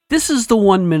This is the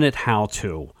 1-minute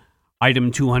how-to.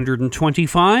 Item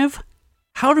 225,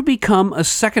 how to become a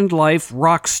Second Life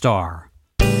rock star.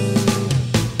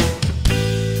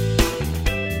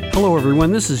 Hello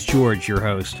everyone, this is George, your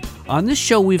host. On this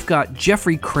show we've got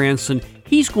Jeffrey Krantz, and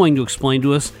he's going to explain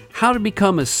to us how to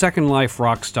become a Second Life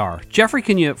rock star. Jeffrey,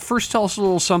 can you first tell us a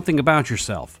little something about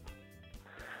yourself?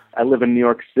 I live in New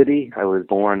York City. I was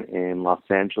born in Los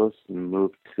Angeles and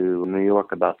moved to New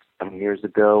York about 7 years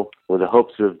ago with the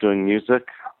hopes of doing music.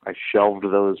 I shelved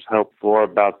those hopes for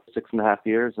about 6.5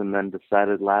 years and then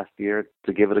decided last year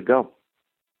to give it a go.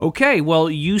 Okay, well,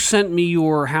 you sent me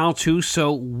your how-to,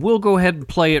 so we'll go ahead and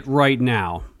play it right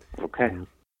now. Okay.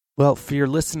 Well, for your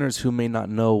listeners who may not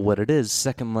know what it is,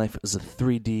 Second Life is a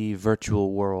 3D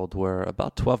virtual world where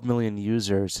about 12 million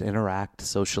users interact,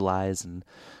 socialize, and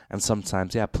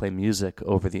sometimes, play music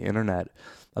over the internet.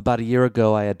 About a year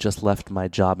ago, I had just left my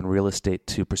job in real estate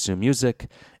to pursue music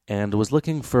and was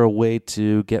looking for a way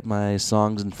to get my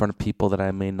songs in front of people that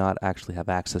I may not actually have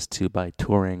access to by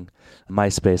touring.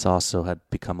 MySpace also had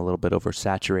become a little bit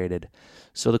oversaturated.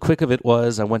 So the quick of it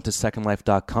was I went to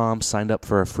secondlife.com, signed up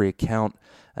for a free account,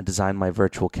 I designed my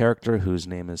virtual character, whose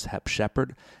name is Hep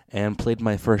Shepherd, and played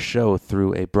my first show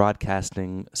through a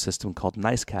broadcasting system called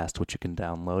Nicecast, which you can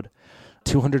download.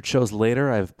 200 shows later,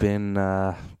 I've been,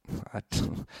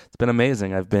 it's been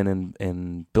amazing. I've been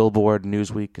in Billboard,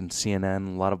 Newsweek, and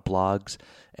CNN, a lot of blogs,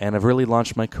 and I've really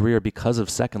launched my career because of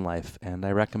Second Life, and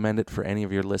I recommend it for any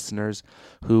of your listeners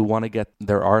who want to get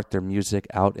their art, their music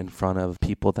out in front of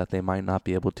people that they might not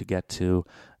be able to get to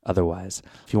otherwise.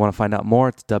 If you want to find out more,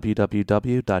 it's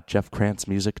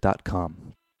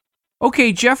www.jeffkrantzmusic.com.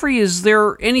 Okay, Jeffrey, is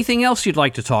there anything else you'd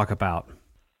like to talk about?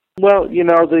 Well,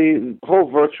 the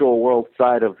whole virtual world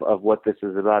side of what this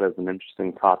is about is an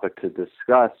interesting topic to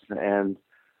discuss, and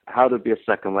how to be a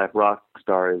Second Life rock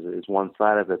star is one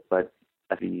side of it, but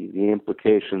the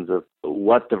implications of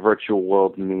what the virtual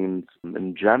world means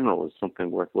in general is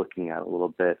something worth looking at a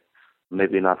little bit.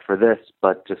 Maybe not for this,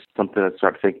 but just something to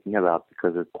start thinking about,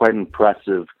 because it's quite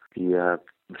impressive, the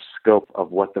scope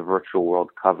of what the virtual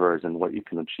world covers and what you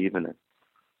can achieve in it.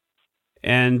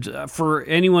 And for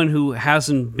anyone who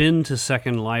hasn't been to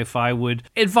Second Life, I would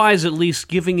advise at least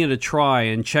giving it a try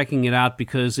and checking it out,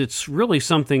 because it's really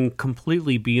something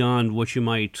completely beyond what you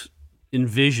might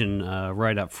envision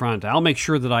right up front. I'll make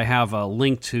sure that I have a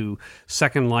link to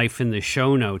Second Life in the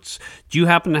show notes. Do you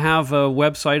happen to have a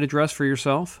website address for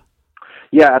yourself?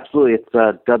 Yeah, absolutely. It's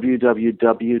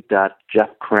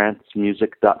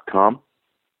www.jeffkrantzmusic.com.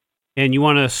 And you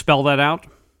want to spell that out?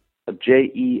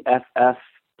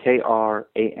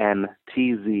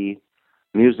 JEFFKRANTZ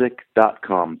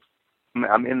music.com.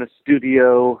 I'm in the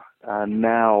studio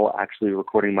now, actually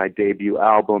recording my debut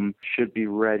album. Should be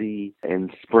ready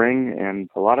in spring, and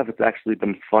a lot of it's actually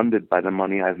been funded by the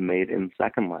money I've made in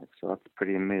Second Life, so that's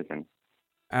pretty amazing.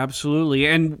 Absolutely.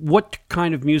 And what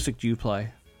kind of music do you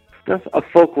play? Just a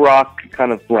folk rock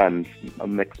kind of blend, a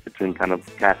mix between kind of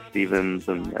Cat Stevens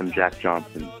and Jack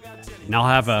Johnson. And I'll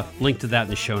have a link to that in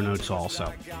the show notes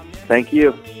also. Thank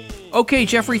you. Okay,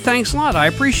 Jeffrey, thanks a lot. I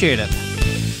appreciate it.